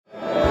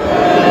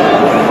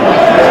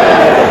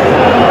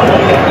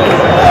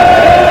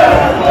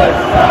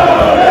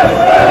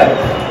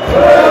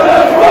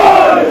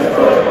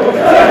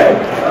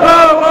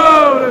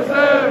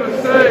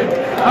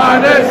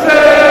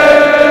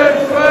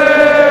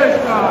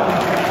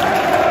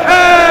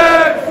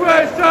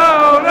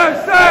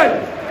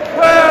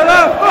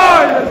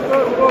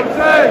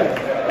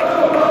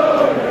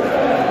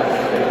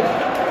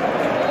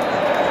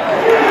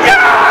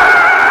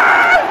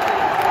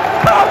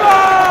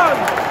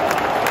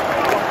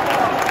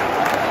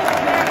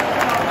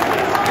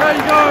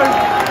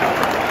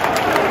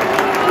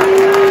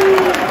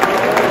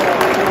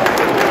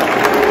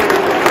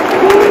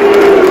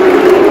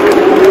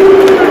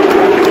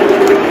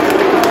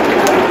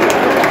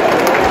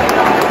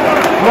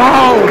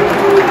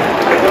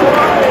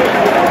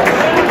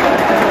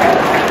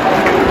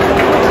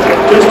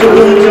to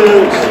point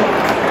out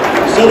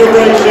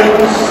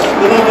celebrations,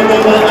 the Mama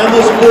Mama and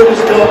the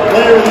Supporters Club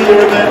Player of the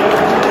Year event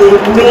will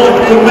not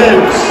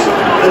commence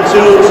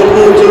until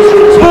supporters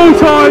return. Full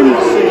time,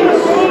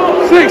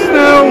 6-0.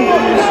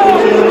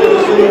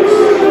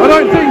 I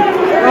don't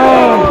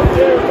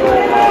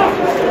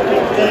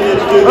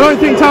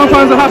think Town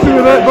fans are happy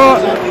with it, but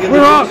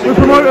we're up, we're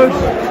promoted.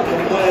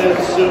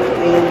 Players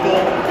will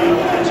not be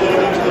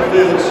returning to the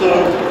field, so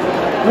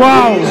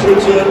wow. please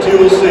return to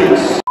your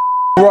seats.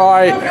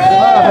 Right,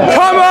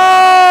 come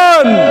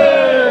on!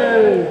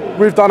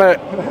 We've done it.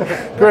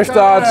 Griff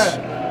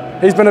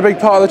Dad, he's been a big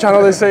part of the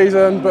channel this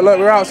season, but look,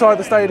 we're outside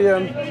the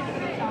stadium.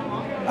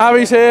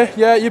 Abby's here,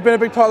 yeah, you've been a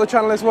big part of the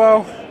channel as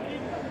well.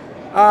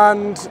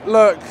 And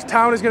look,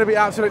 Town is going to be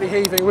absolutely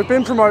heaving. We've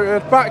been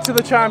promoted back to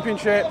the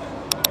Championship.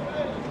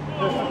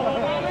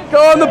 Go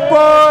on the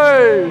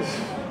boys!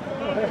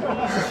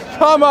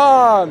 Come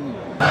on!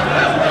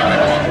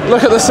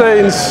 Look at the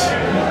scenes.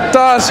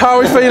 Dad, how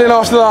are we feeling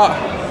after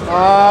that?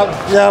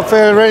 Yeah, I'm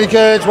feeling really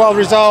good. What a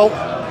result.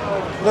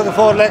 Looking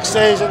forward to next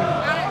season.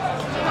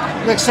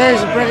 Next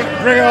season, bring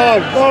it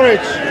on.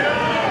 Norwich.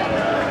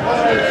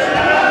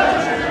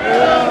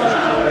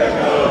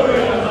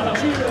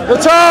 The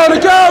Town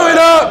are going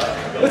up!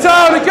 The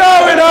Town are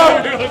going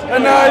up!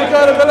 And now you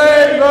gotta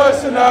believe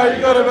us, and now you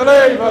gotta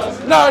believe us,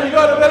 now you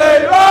gotta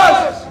believe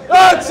us!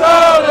 The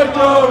Town are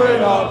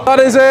going up! That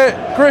is it.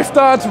 Griff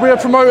Dad, we are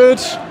promoted.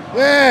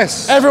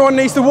 Yes! Everyone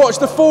needs to watch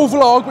the full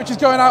vlog, which is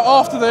going out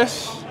after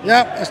this.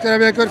 Yep, it's going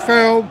to be a good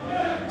film.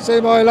 See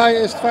my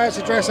latest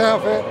fancy dress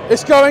outfit.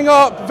 It's going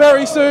up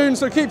very soon,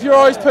 so keep your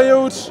eyes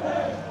peeled.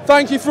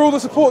 Thank you for all the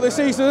support this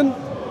season.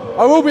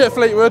 I will be at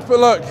Fleetwood, but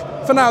look,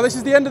 for now, this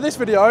is the end of this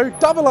video.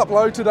 Double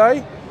upload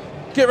today.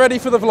 Get ready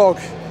for the vlog.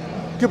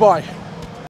 Goodbye.